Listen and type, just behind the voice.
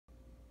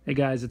Hey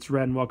guys, it's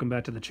Ren. Welcome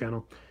back to the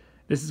channel.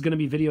 This is going to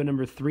be video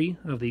number 3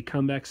 of the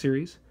comeback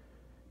series.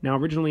 Now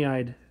originally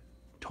I'd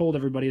told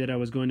everybody that I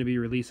was going to be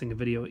releasing a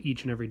video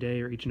each and every day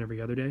or each and every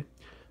other day.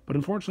 But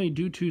unfortunately,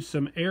 due to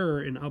some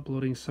error in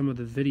uploading some of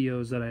the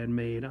videos that I had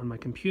made on my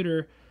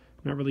computer,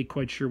 I'm not really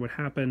quite sure what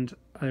happened.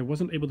 I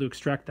wasn't able to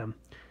extract them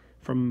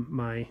from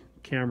my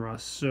camera,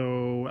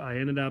 so I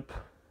ended up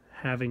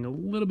having a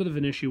little bit of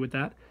an issue with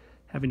that,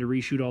 having to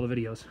reshoot all the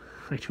videos.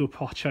 I do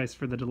apologize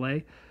for the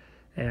delay,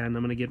 and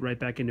I'm going to get right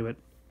back into it.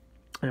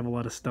 I have a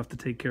lot of stuff to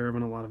take care of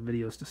and a lot of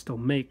videos to still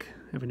make.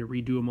 Having to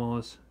redo them all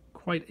is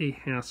quite a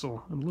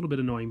hassle. A little bit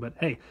annoying, but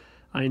hey,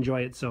 I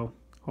enjoy it, so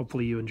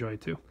hopefully you enjoy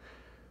it too.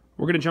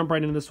 We're going to jump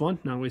right into this one,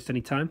 not waste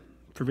any time.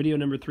 For video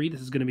number 3, this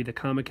is going to be the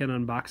Comiket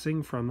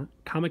unboxing from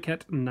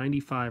Comiket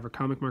 95, or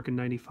Comic Market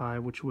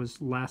 95, which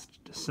was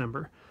last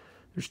December.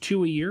 There's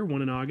 2 a year,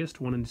 one in August,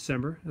 one in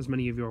December, as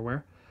many of you are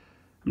aware.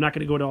 I'm not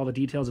going to go into all the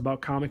details about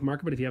Comic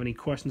Market, but if you have any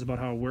questions about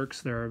how it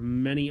works, there are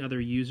many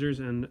other users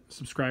and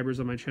subscribers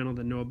on my channel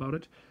that know about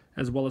it,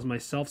 as well as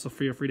myself, so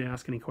feel free to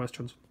ask any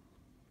questions.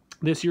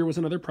 This year was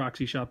another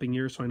proxy shopping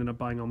year, so I ended up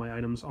buying all my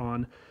items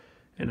on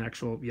an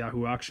actual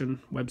Yahoo auction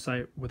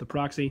website with a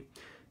proxy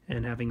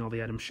and having all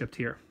the items shipped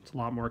here. It's a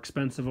lot more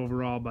expensive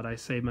overall, but I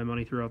saved my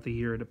money throughout the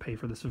year to pay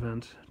for this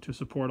event to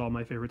support all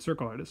my favorite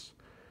circle artists.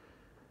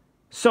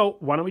 So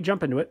why don't we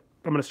jump into it?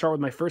 I'm going to start with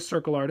my first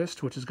circle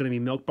artist, which is going to be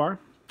Milk Bar,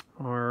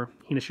 or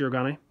Hina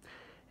Shirogane.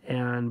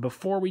 And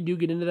before we do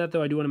get into that,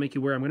 though, I do want to make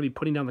you aware I'm going to be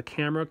putting down the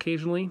camera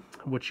occasionally,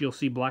 which you'll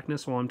see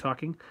blackness while I'm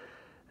talking.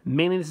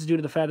 Mainly this is due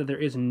to the fact that there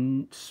is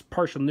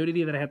partial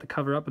nudity that I have to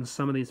cover up in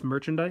some of these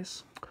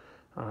merchandise.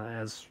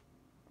 As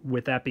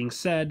with that being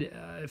said,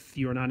 if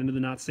you're not into the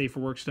not safe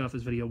for work stuff,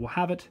 this video will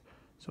have it.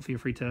 So feel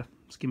free to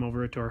skim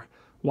over it or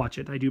watch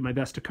it. I do my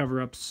best to cover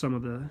up some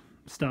of the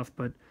stuff,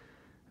 but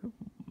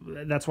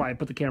that's why I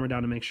put the camera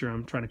down to make sure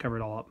I'm trying to cover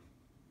it all up.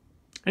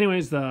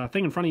 Anyways, the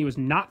thing in front of you is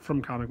not from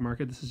Comic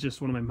Market. This is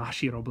just one of my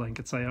Mashiro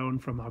blankets I own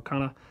from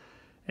Aokana,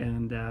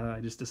 and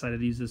I just decided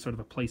to use this as sort of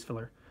a place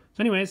filler.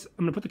 So anyways,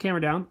 I'm going to put the camera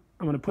down.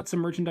 I'm going to put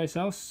some merchandise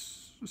out,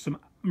 and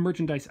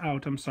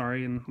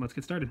let's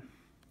get started.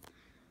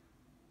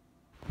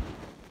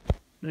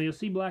 Now you'll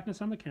see blackness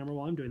on the camera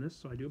while I'm doing this,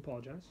 so I do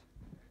apologize.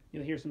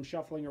 You'll hear some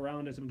shuffling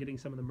around as I'm getting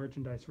some of the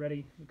merchandise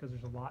ready, because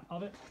there's a lot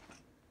of it.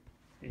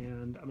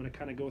 And I'm going to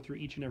kind of go through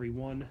each and every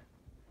one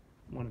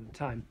at a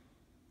time.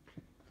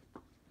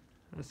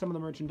 Some of the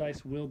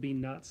merchandise will be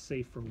not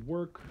safe for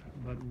work,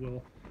 but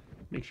we'll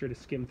make sure to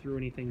skim through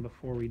anything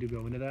before we do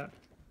go into that.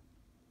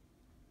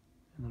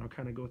 And then I'll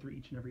kind of go through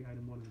each and every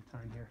item one at a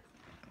time here.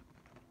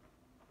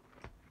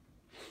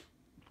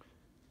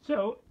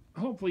 So,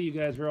 hopefully you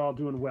guys are all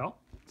doing well.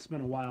 It's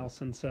been a while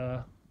since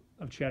I've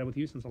chatted with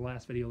you, since the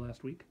last video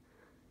last week.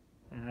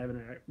 And I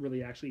haven't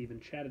really actually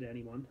even chatted to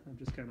anyone. I've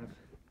just kind of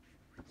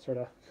sort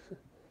of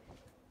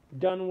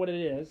done what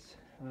it is.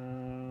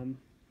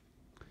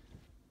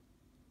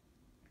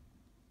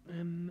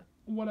 And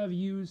what I've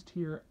used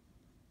here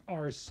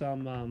are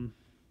some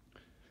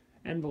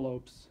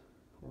envelopes,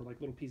 or like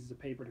little pieces of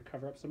paper to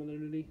cover up some of the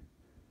nudity,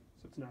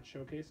 so it's not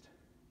showcased.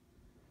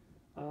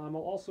 I'll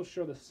also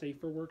show the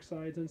safer work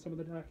sides in some of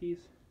the dockies.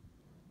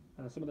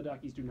 Some of the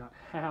dockies do not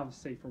have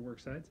safer work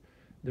sides.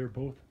 They're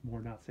both more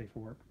not safe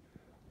for work.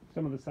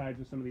 Some of the sides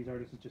of some of these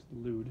artists is just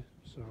lewd,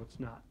 so it's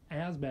not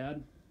as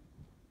bad.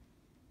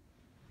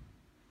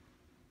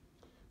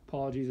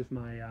 Apologies if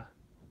my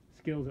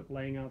skills at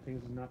laying out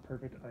things is not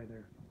perfect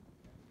either.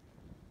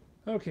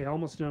 Okay,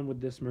 almost done with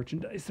this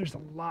merchandise. There's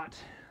a lot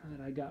that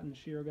I got in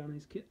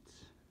Shirogane's kit,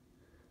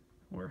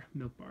 or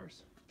Milk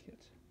Bar's kit.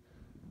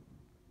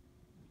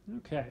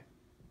 Okay.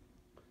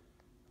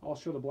 I'll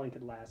show the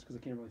blanket last because I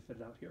can't really fit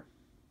it out here.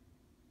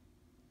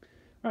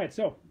 Alright,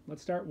 so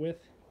let's start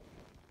with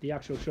the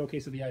actual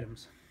showcase of the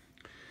items.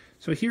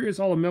 So here is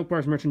all of Milk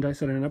Bar's merchandise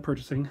that I ended up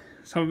purchasing.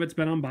 Some of it's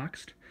been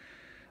unboxed.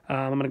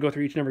 I'm going to go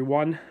through each and every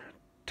one,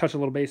 touch a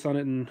little base on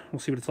it, and we'll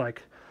see what it's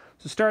like.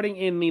 So starting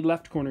in the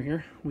left corner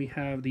here, we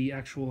have the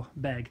actual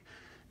bag.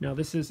 Now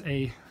this is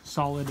a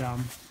solid, I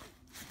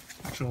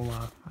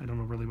don't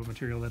know really what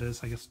material that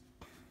is, I guess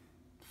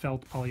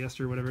felt,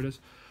 polyester, whatever it is,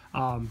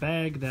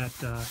 bag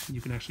that you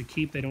can actually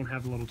keep. They don't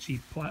have the little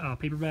cheap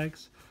paper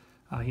bags.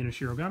 Hina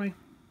Shirogane,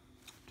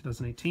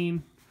 2018.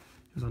 It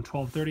was on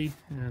 12/30,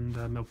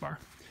 and Milk Bar.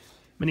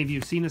 Many of you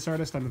have seen this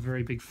artist. I'm a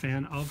very big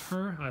fan of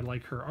her. I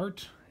like her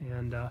art,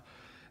 and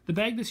the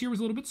bag this year was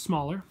a little bit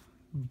smaller,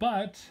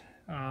 but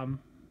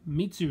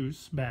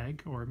Mitsu's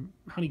bag, or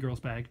Honey Girl's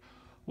bag,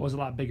 was a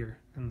lot bigger,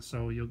 and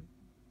so you'll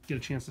get a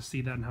chance to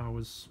see that and how it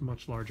was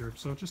much larger.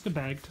 So just a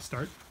bag to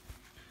start.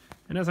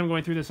 And as I'm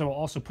going through this, I will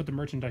also put the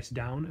merchandise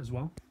down as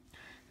well,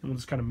 and we'll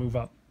just kind of move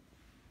up.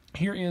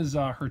 Here is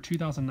her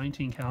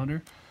 2019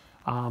 calendar.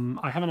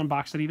 I haven't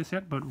unboxed any of this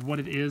yet, but what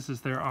it is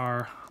there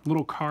are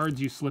little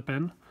cards you slip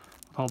in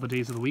with all the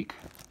days of the week,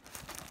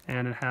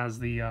 and it has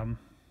the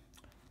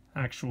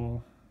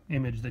actual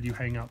image that you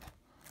hang up.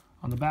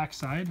 On the back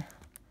side,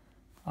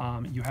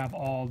 you have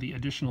all the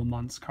additional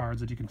months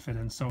cards that you can fit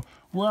in. So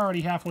we're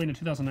already halfway into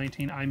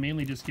 2019. I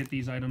mainly just get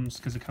these items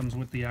because it comes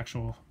with the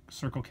actual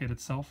Circle kit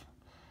itself.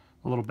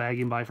 A little bag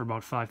you can buy for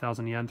about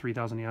 5,000 yen,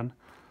 3,000 yen.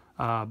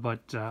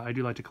 But I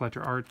do like to collect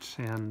your art,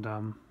 and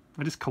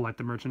I just collect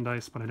the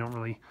merchandise, but I don't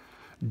really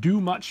do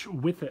much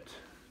with it.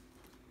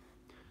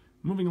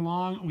 Moving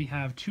along, we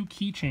have 2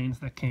 keychains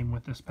that came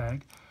with this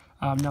bag.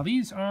 Now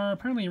these are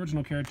apparently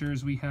original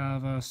characters. We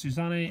have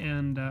Suzane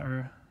and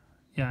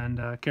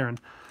Karen.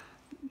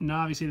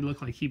 Now obviously they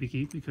look like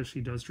Hibiki because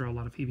she does draw a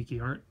lot of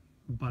Hibiki art,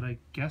 but I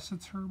guess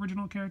it's her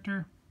original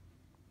character.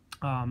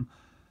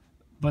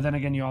 But then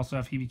again, you also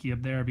have Hibiki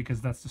up there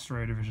because that's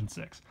Destroyer Division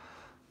 6.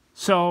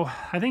 So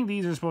I think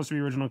these are supposed to be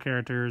original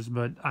characters,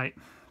 but I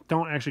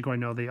don't actually quite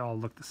know. They all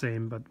look the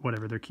same, but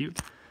whatever, they're cute.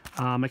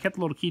 I kept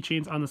the little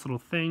keychains on this little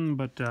thing,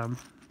 but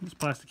just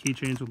plastic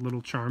keychains with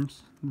little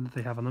charms that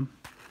they have on them.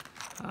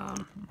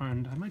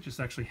 And I might just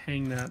actually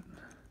hang that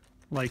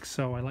like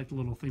so. I like the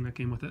little thing that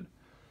came with it.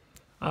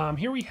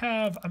 Here we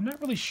have, I'm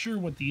not really sure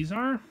what these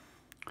are.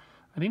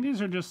 I think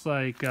these are just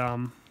like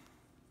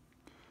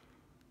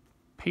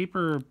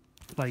paper,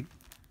 like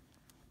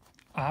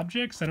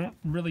objects. I don't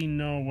really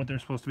know what they're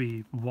supposed to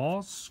be.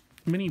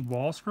 Mini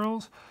wall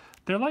scrolls.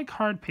 They're like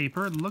hard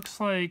paper. It looks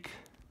like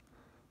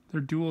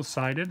they're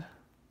dual-sided.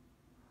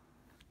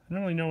 I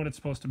don't really know what it's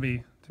supposed to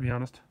be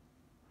honest.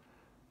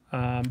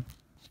 But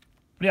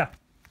yeah,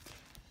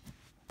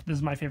 this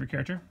is my favorite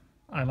character.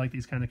 I like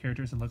these kind of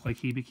characters that look like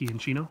Hibiki and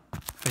Chino.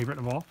 Favorite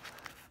of all.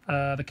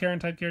 The Karen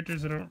type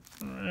characters, I don't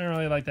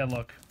really like that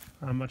look.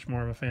 I'm much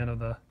more of a fan of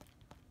the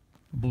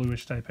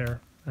bluish type hair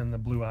and the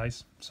blue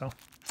eyes. So,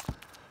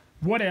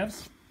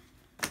 whatevs.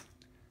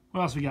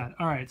 What else we got?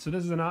 All right, so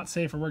this is a not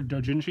safe for work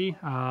dojinshi.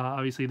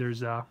 Obviously,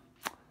 there's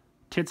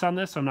tits on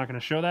this, so I'm not going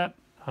to show that.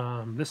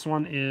 This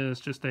one is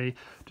just a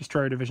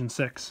Destroyer Division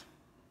 6.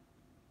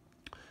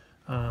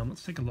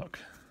 Let's take a look.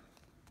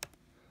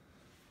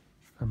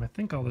 I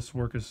think all this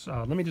work is...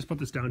 let me just put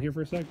this down here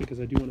for a sec because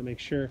I do want to make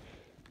sure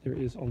there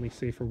is only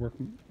safe for work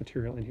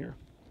material in here.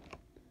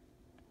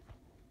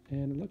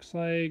 And it looks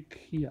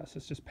like, yes,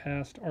 it's just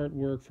past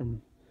artwork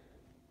from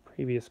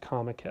previous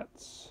comic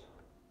kits.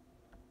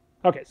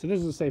 Okay, so this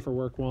is a safe for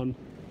work one.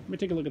 Let me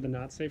take a look at the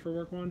not safe for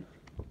work one.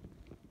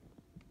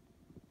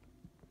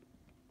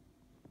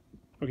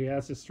 Okay,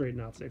 that's just straight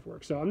not safe for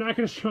work. So I'm not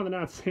going to show the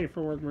not safe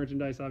for work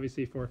merchandise,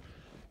 obviously, for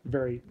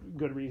very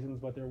good reasons,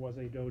 but there was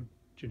a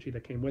dojinshi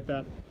that came with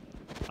that.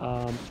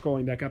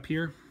 Scrolling back up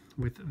here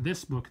with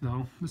this book,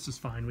 though, this is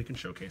fine. We can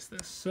showcase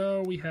this.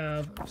 So we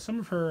have some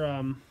of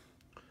her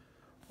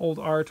old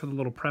art with a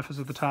little preface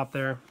at the top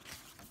there.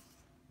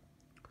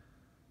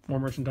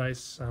 More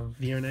merchandise,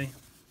 Vierne.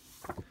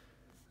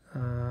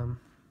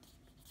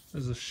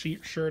 This is a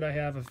shirt I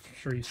have. I'm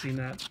sure you've seen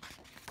that.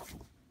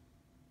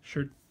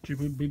 Shirt,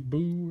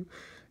 boo.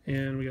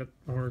 And we got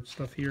more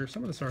stuff here.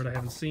 Some of this art I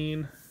haven't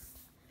seen.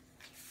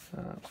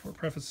 For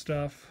preface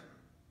stuff.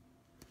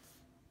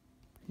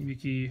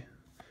 Hibiki.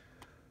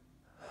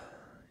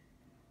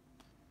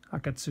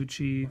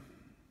 Akatsuchi.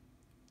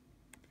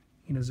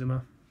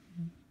 Inazuma.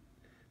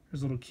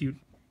 There's a little cute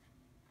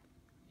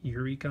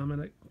Yuri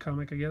comic,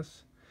 I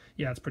guess.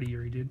 Yeah, it's pretty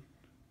Yuri, dude.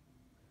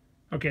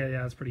 Okay,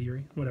 yeah, it's pretty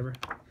Yuri. Whatever.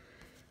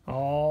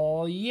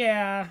 Oh,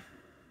 yeah.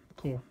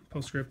 Cool.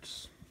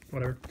 Postscripts.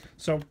 Whatever.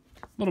 So,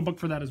 little book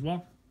for that as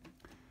well.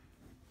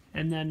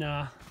 And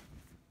then,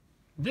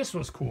 this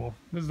was cool.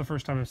 This is the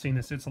first time I've seen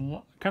this. It's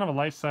a kind of a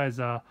life-size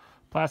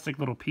plastic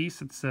little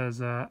piece. It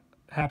says,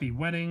 Happy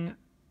Wedding.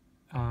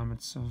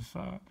 It's of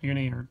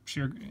Yune or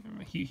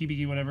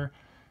Hibiki, whatever.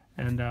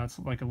 And it's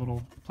like a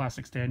little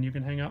plastic stand you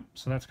can hang up.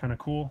 So that's kind of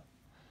cool.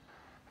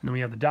 And then we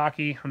have the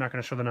Daki. I'm not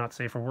going to show the not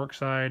safe for work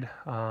side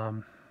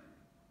of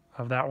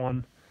that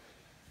one.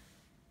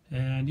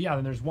 And yeah,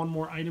 then there's one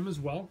more item as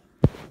well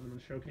I'm going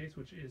to showcase,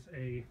 which is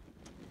a,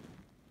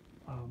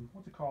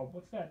 what's it called?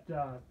 What's that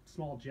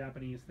small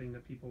Japanese thing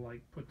that people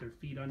like put their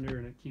feet under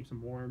and it keeps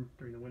them warm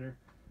during the winter?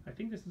 I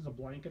think this is a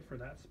blanket for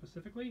that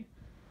specifically,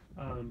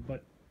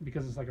 but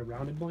because it's like a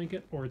rounded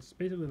blanket, or it's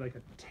basically like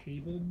a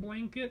table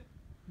blanket,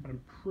 but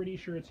I'm pretty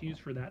sure it's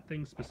used for that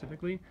thing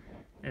specifically.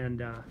 And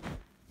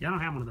yeah, I don't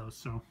have one of those,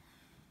 so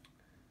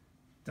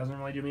it doesn't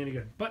really do me any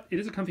good. But it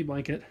is a comfy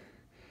blanket.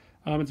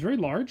 It's very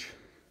large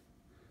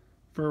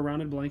for a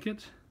rounded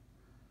blanket.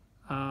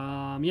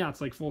 Yeah,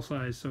 it's like full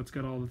size, so it's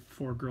got all the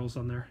 4 girls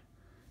on there.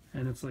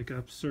 And it's like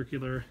a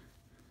circular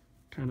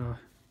kind of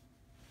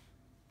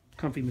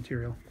comfy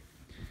material.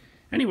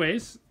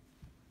 Anyways,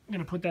 I'm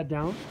going to put that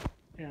down.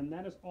 And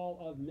that is all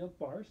of Milk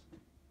Bar's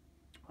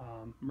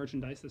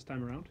merchandise this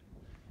time around.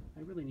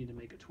 I really need to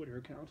make a Twitter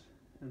account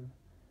and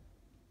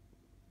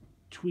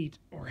tweet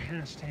or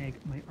hashtag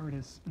my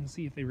artists and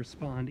see if they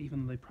respond,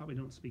 even though they probably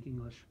don't speak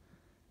English,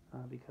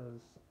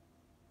 because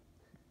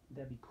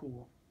that'd be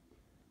cool.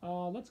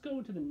 Let's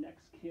go to the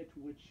next kit,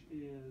 which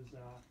is,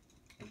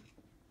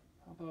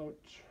 how about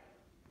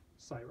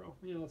Cyro?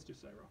 Yeah, let's do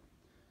Cyro.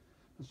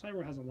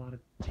 Cyro has a lot of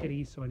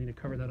titties, so I need to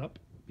cover that up,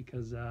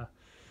 because,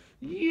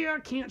 yeah, I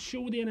can't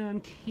show that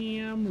on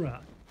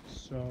camera.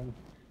 So,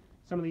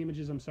 Some of the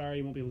images, I'm sorry,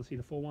 you won't be able to see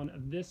the full one.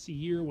 This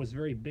year was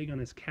very big on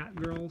his cat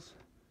girls.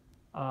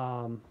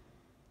 So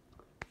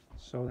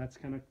that's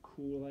kind of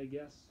cool, I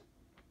guess.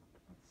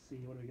 Let's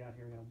see, what do we got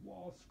here? We got a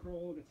wall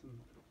scroll, get some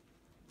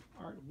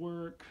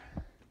artwork.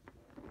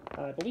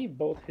 I believe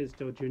both his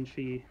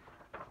doujinshi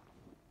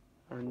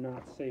are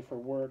not safe for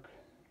work.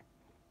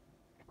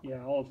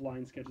 Yeah, all of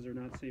line sketches are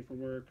not safe for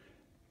work.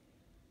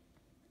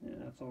 Yeah,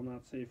 that's all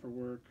not safe for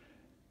work.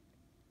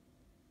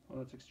 Oh,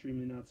 that's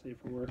extremely not safe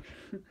for work.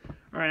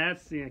 All right,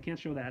 that's, yeah, I can't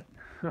show that.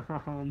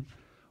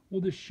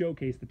 We'll just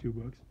showcase the two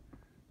books.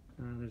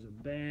 There's a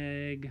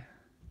bag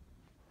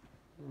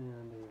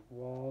and a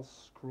wall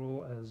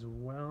scroll as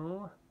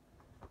well,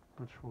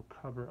 which we'll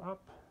cover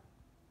up.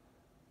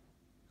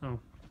 Oh,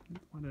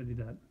 why did I do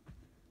that? I'm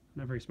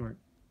not very smart.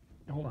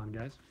 Hold on,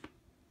 guys.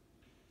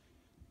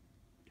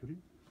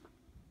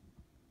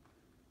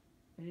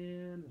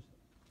 And there's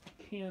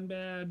a can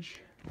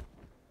badge.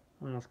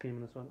 What else came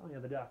in this one? Oh yeah,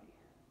 the Daki.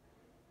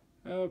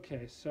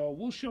 Okay, so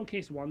we'll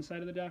showcase one side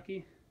of the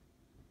Daki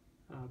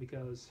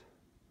because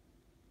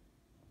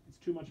it's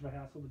too much of a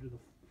hassle to do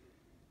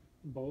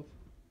both.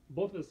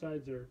 Both of the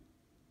sides are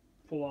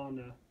full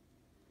on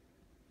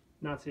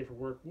not safe for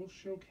work. We'll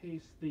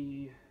showcase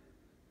the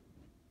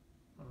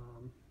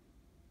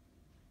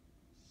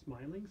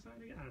smiling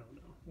side again? I don't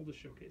know. We'll just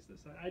showcase this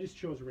side. I just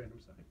chose a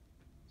random side,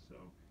 so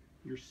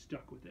you're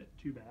stuck with it.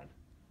 Too bad.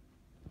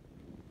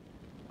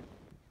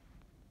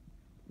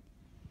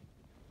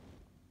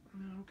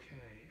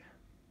 Okay.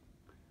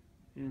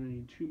 And I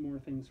need two more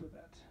things for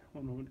that.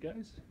 One moment,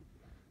 guys.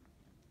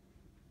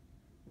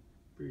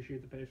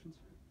 Appreciate the patience.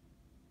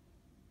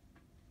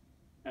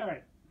 All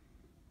right.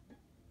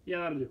 Yeah,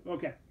 that'll do.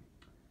 Okay.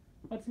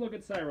 Let's look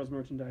at Cyro's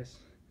merchandise.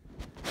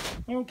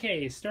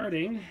 Okay,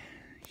 starting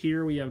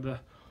here we have the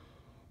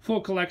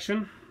full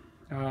collection.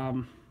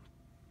 Don't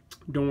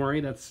worry,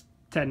 that's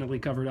technically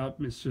covered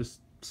up. It's just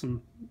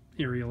some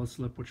areola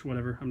slip, which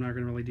whatever. I'm not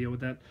going to really deal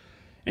with that.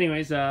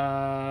 Anyways,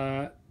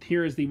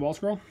 here is the wall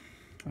scroll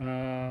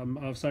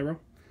of Cyro.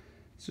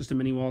 It's just a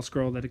mini wall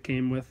scroll that it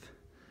came with.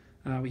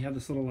 We have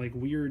this little like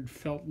weird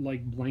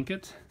felt-like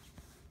blanket.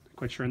 Not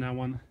quite sure on that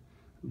one.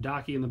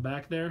 Daki in the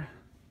back there.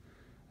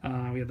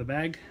 We have the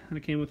bag that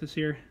it came with this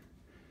here.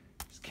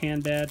 This can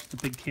badge, the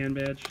big can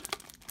badge.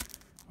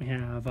 We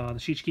have the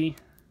Shichiki,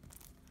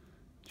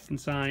 which you can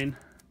sign,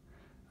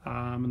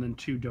 and then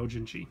two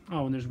doujinshi.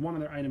 Oh, and there's one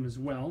other item as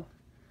well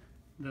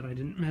that I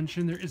didn't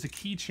mention. There is a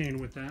keychain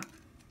with that.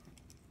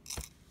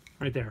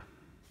 Right there.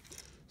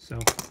 So,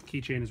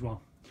 keychain as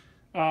well.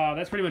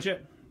 That's pretty much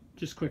it.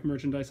 Just quick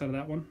merchandise out of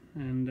that one.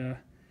 And,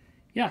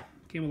 yeah,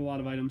 came with a lot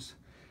of items.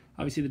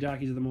 Obviously, the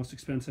Dakis are the most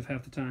expensive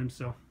half the time,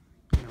 so,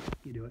 you know,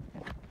 you do it.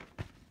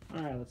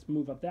 Alright, let's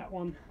move up that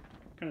one.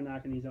 Kind of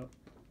knocking these out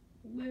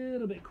a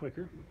little bit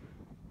quicker.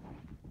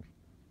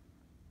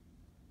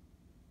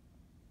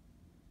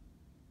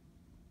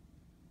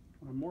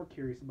 What I'm more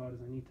curious about is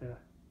I need to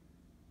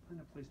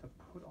find a place to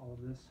put all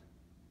of this.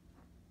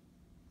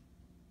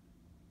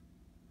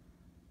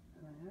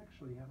 And I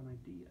actually have an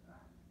idea.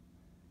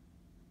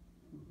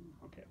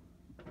 Okay.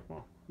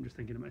 Well, I'm just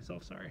thinking to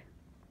myself, sorry.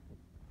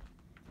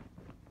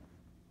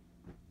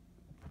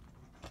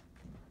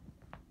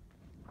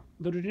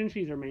 The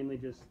doujinshis are mainly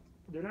just,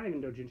 they're not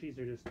even doujinshis,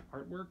 they're just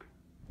artwork.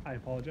 I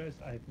apologize,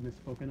 I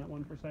misspoke in that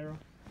one for Cyro.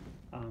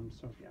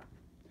 So yeah.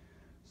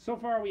 So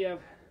far we have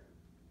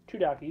 2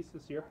 Dakis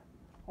this year.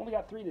 Only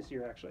got 3 this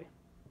year actually.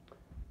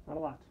 Not a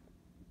lot.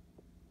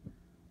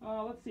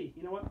 Let's see,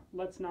 you know what?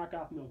 Let's knock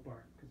off Milk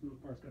Bar, because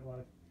Milk Bar's got a lot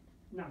of,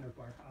 not Milk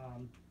Bar,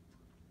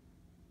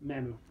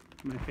 Mamu,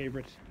 my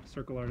favorite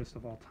circle artist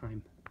of all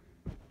time.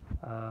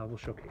 We'll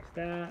showcase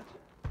that.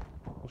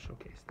 We'll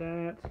showcase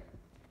that.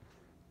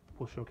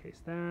 We'll showcase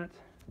that.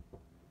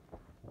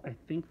 I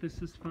think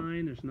this is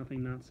fine. There's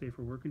nothing not safe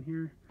for work in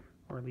here,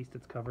 or at least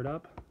it's covered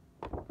up.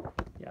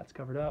 Yeah, it's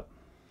covered up.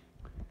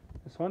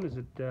 This one, is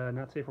it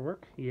not safe for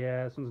work?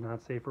 Yeah, this one's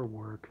not safe for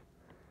work.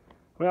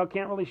 Well,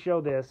 can't really show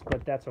this,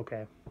 but that's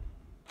okay.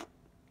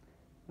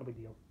 No big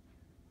deal.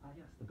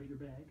 Yes, the bigger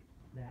bag,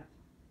 that,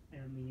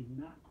 and the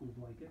not cool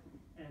blanket,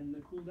 and the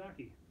cool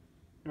Daki.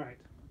 All right.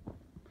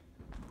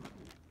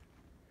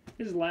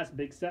 This is the last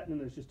big set, and then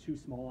there's just 2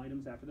 small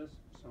items after this.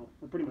 So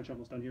we're pretty much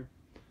almost done here.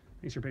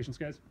 Thanks for your patience,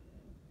 guys.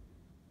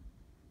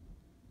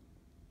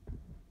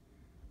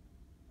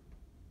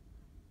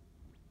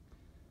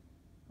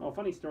 Oh,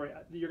 funny story.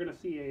 You're gonna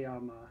see a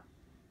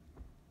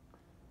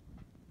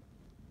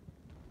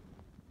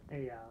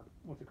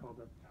what's it called?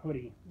 A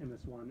hoodie in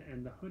this one,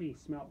 and the hoodie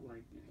smelled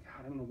like,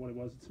 God, I don't know what it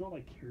was. It smelled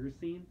like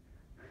kerosene,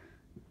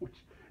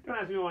 which don't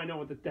ask me why I know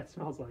what that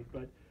smells like,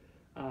 but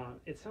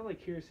it smelled like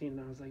kerosene,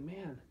 and I was like,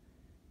 man,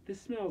 this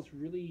smells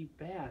really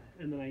bad.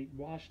 And then I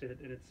washed it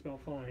and it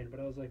smelled fine, but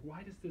I was like,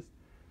 why does this,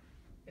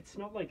 it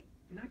smelled like,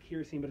 not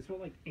kerosene, but it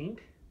smelled like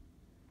ink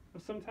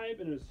of some type,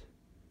 and it was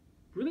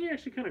really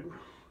actually kind of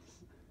gross.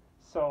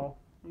 So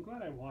I'm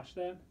glad I washed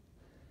that.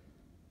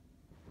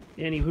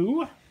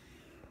 Anywho,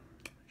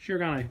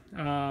 Shirogane,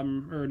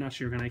 or not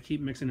Shirogane, I keep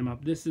mixing them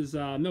up. This is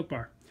Milk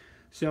Bar.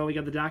 So we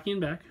got the Daki in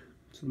back,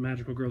 so the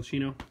Magical Grilled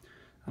Chino.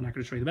 I'm not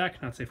going to show you the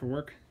back, not safe for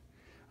work.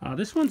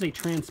 This one's a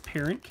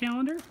transparent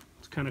calendar.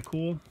 It's kind of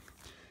cool.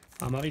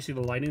 Obviously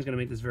the lighting is going to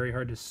make this very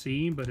hard to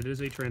see, but it is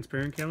a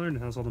transparent calendar and it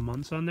has all the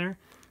months on there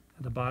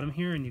at the bottom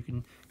here, and you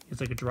can, it's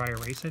like a dry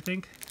erase, I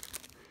think.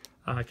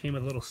 It came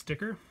with a little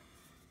sticker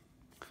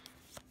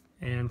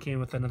and came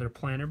with another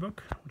planner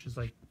book, which is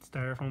like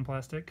styrofoam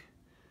plastic,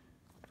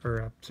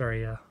 or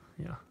yeah,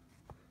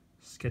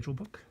 schedule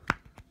book.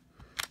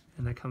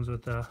 And that comes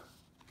with a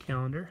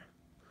calendar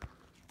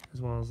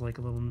as well as like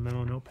a little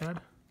memo notepad.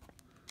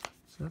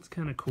 So that's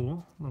kind of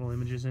cool, little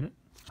images in it.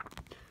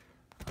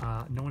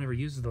 No one ever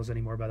uses those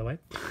anymore, by the way.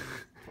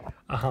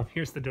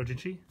 Here's the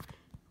Dojinshi,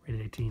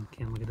 rated 18.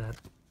 Can't look at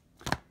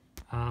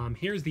that.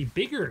 Here's the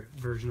bigger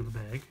version of the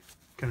bag.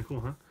 Kind of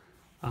cool,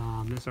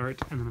 huh? This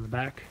art, and then on the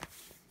back,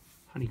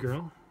 Honey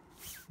Girl,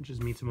 which is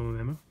Mitsumomo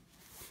Memo.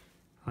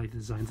 I like the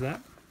designs of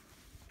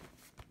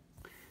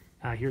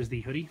that. Here's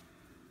the hoodie.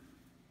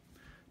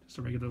 Just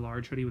a regular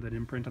large hoodie with an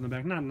imprint on the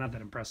back. Not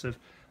that impressive.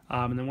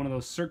 And then one of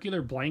those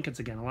circular blankets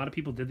again. A lot of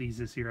people did these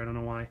this year. I don't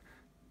know why.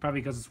 Probably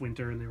because it's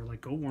winter and they were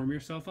like, go warm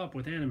yourself up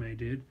with anime,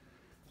 dude.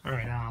 All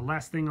right,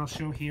 last thing I'll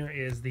show here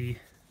is the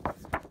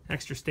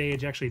extra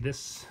stage. Actually,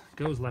 this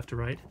goes left to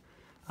right.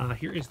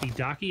 Here is the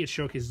Daki. It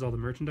showcases all the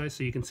merchandise,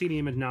 so you can see the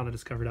image now that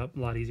it's covered up. A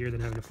lot easier than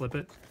having to flip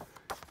it.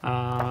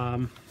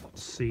 Let's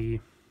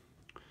see.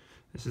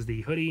 This is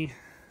the hoodie,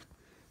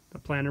 the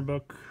planner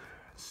book,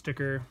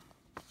 sticker,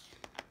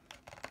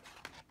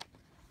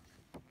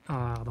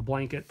 the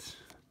blanket.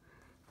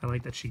 I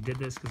like that she did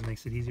this because it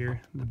makes it easier.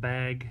 The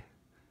bag.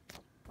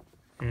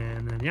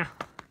 And then, yeah,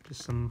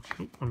 just some,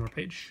 one more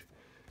page.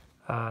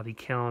 The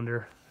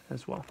calendar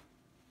as well.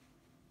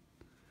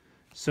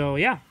 So,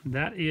 yeah,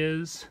 that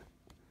is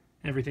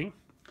everything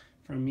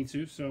from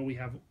Mitsu. So we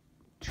have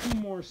 2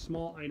 more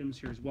small items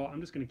here as well. I'm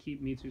just going to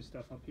keep Mitsu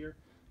stuff up here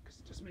because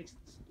it just makes it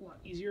a lot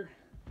easier.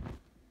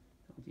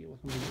 I'll deal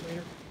with them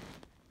later.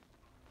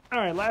 All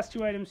right, last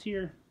 2 items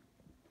here.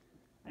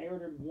 I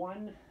ordered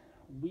one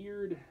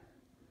weird,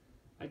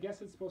 I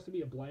guess it's supposed to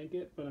be a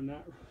blanket, but I'm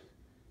not.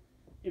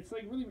 It's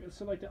like really,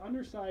 so like the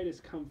underside is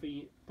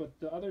comfy, but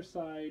the other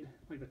side,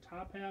 like the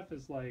top half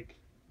is like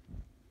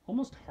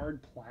almost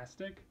hard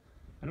plastic.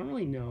 I don't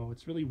really know.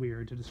 It's really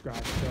weird to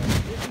describe. So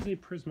this is a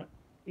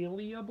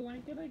Prismalia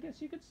blanket, I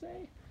guess you could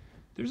say.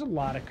 There's a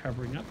lot of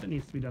covering up that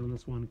needs to be done on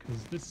this one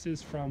because this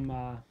is from,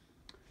 what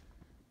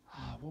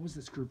was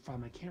this group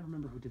from? I can't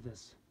remember who did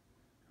this.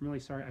 I'm really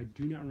sorry. I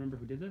do not remember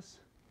who did this.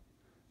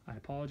 I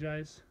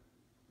apologize.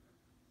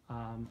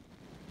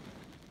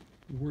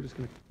 We're just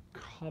going to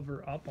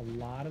cover up a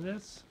lot of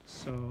this,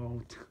 so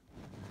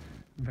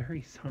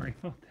very sorry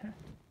about that.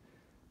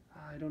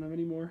 I don't have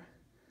any more.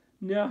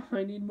 No,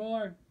 I need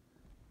more.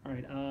 All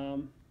right,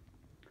 I'm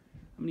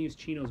gonna use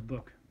Chino's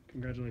book.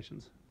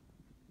 Congratulations.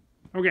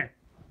 Okay,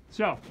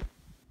 so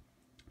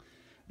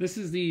this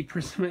is the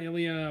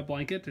Prismalia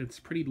blanket. It's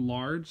pretty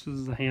large. This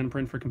is a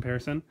handprint for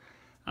comparison.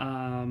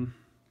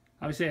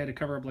 Obviously I had to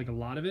cover up like a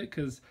lot of it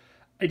because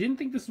I didn't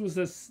think this was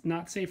this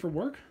not safe for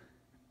work,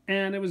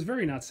 and it was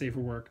very not safe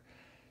for work.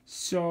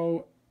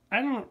 So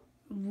I don't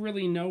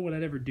really know what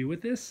I'd ever do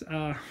with this.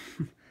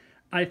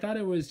 I thought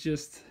it was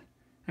just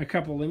a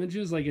couple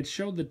images. Like it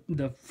showed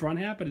the front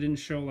half, but it didn't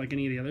show like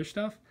any of the other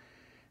stuff.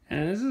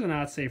 And this is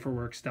not safe for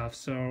work stuff.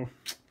 So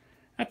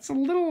that's a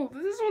little,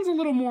 this one's a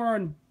little more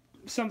on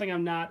something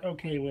I'm not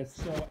okay with.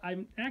 So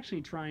I'm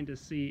actually trying to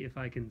see if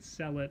I can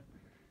sell it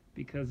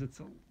because it's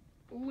a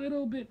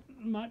little bit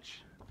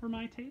much for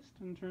my taste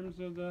in terms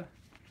of the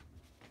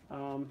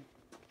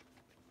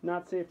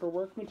not safe for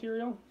work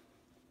material.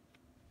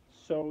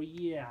 So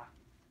yeah,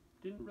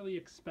 didn't really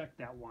expect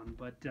that one,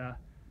 but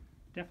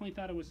definitely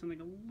thought it was something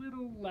a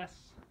little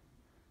less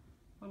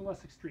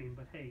extreme.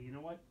 But hey, you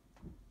know what?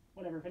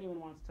 Whatever. If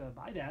anyone wants to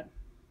buy that,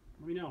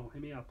 let me know.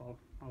 Hit me up.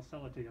 I'll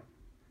sell it to you.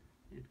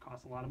 It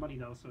costs a lot of money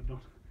though, so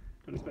don't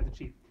expect it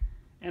cheap.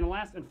 And the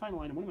last and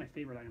final item, one of my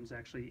favorite items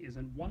actually, is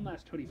one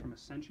last hoodie from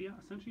Essentia.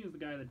 Essentia is the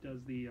guy that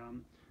does the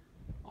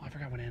oh, I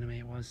forgot what anime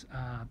it was.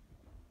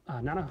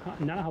 Nana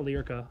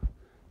Lyrica.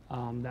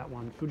 That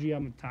one,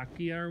 Fujiyama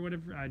Takia or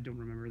whatever. I don't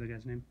remember the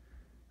guy's name.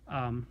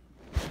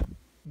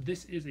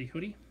 This is a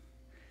hoodie.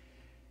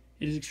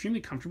 It is extremely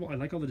comfortable. I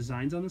like all the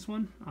designs on this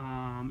one.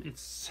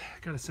 It's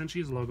got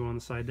Essentia's logo on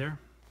the side there.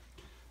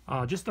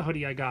 Just the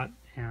hoodie I got,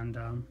 and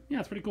yeah,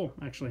 it's pretty cool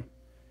actually.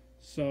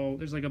 So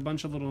there's like a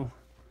bunch of little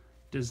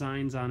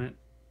designs on it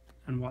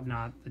and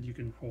whatnot that you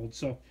can hold.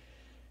 So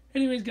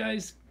anyways,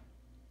 guys,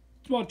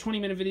 it's about a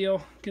 20-minute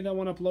video. Get that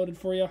one uploaded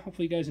for you.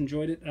 Hopefully you guys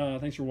enjoyed it.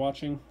 Thanks for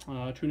watching.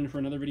 Tune in for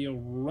another video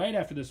right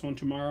after this one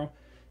tomorrow,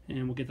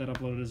 and we'll get that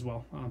uploaded as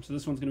well. So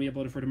this one's going to be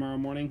uploaded for tomorrow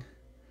morning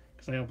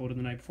because I uploaded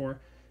the night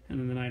before, and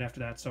then the night after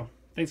that. So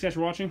thanks guys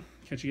for watching.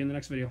 Catch you in the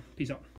next video. Peace out.